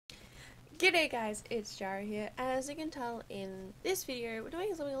G'day guys, it's Jara here. As you can tell in this video, we're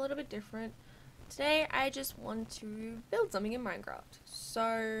doing something a little bit different. Today I just want to build something in Minecraft.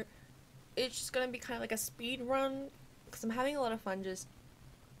 So it's just going to be kind of like a speed run because I'm having a lot of fun just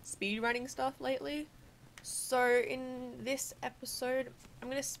speed running stuff lately. So in this episode, I'm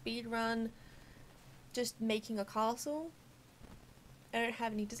going to speed run just making a castle. I don't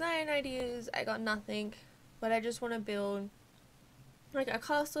have any design ideas, I got nothing, but I just want to build like a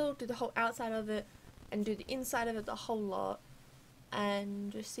castle, do the whole outside of it, and do the inside of it, the whole lot,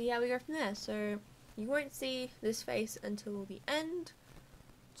 and just see how we go from there. So you won't see this face until the end,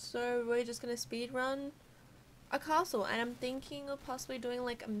 so we're just gonna speed run a castle, and I'm thinking of possibly doing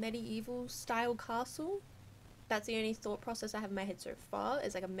like a medieval style castle. That's the only thought process I have in my head so far,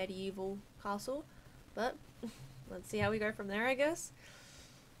 is like a medieval castle, but let's see how we go from there, I guess.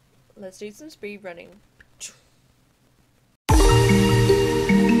 Let's do some speed running.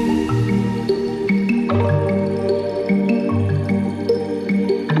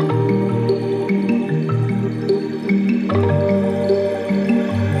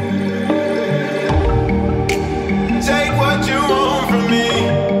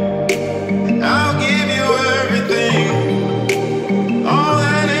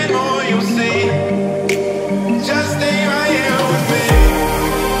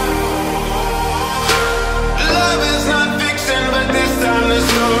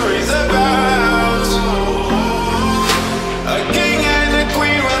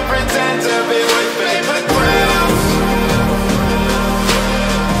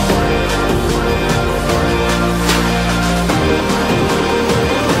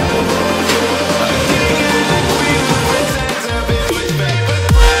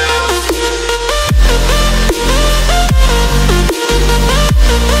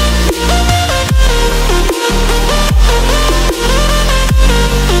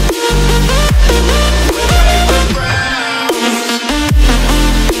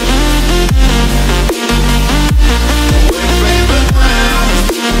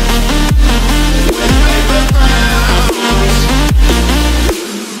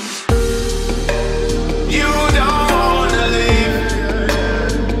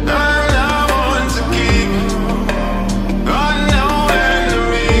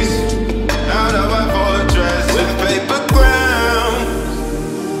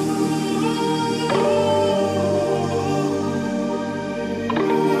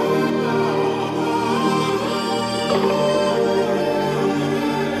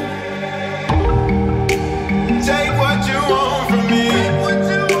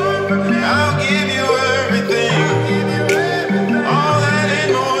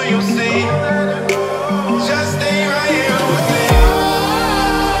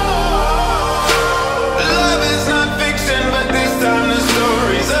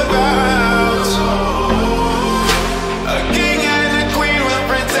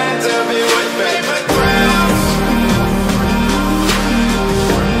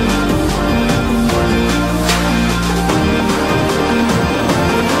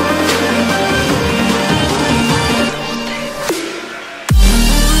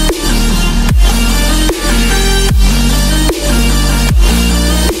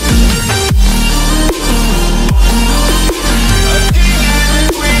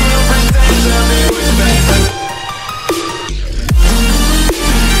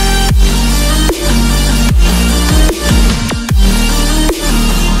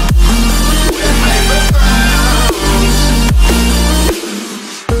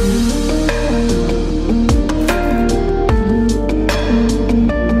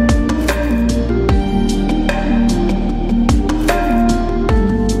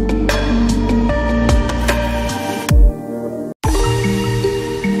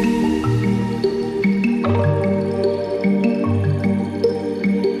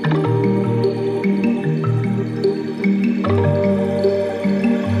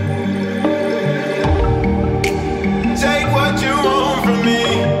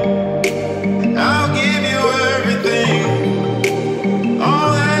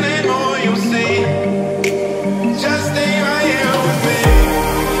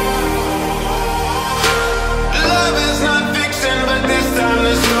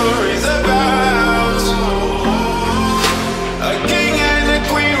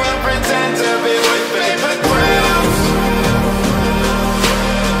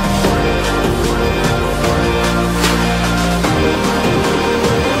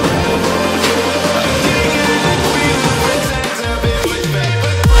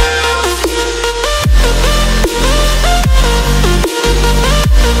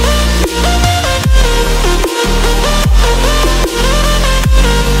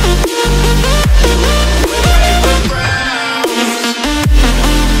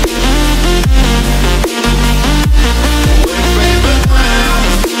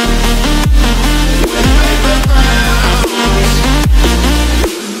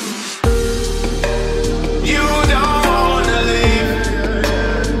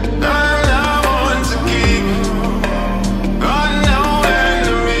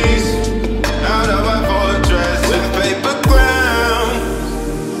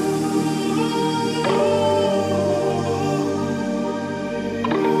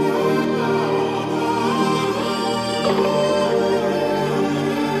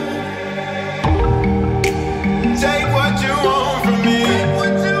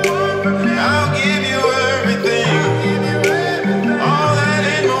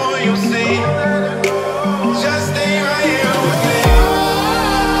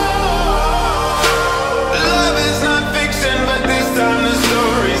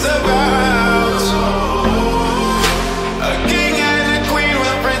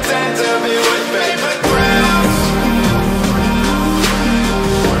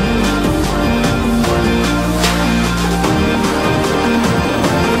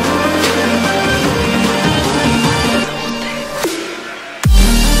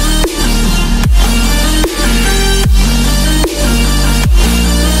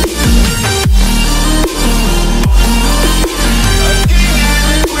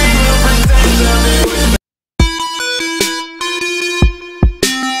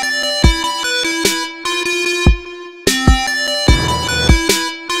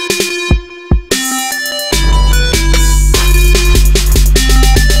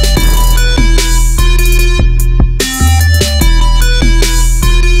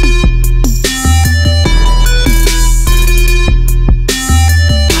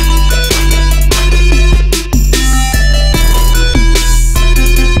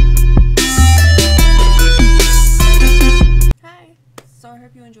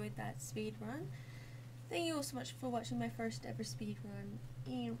 speed run. Thank you all so much for watching my first ever speed run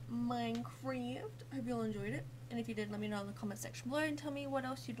in Minecraft. I hope you all enjoyed it, and if you did, let me know in the comment section below and tell me what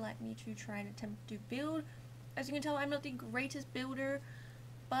else you'd like me to try and attempt to build. As you can tell, I'm not the greatest builder,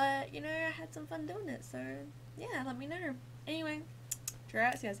 but you know, I had some fun doing it, so yeah, let me know. Anyway, try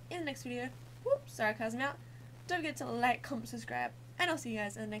out, see you guys in the next video. Whoop, sarcasm out. Don't forget to like, comment, subscribe, and I'll see you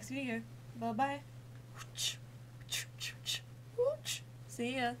guys in the next video. Bye bye.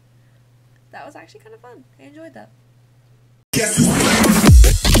 See ya. That was actually kind of fun. I enjoyed that.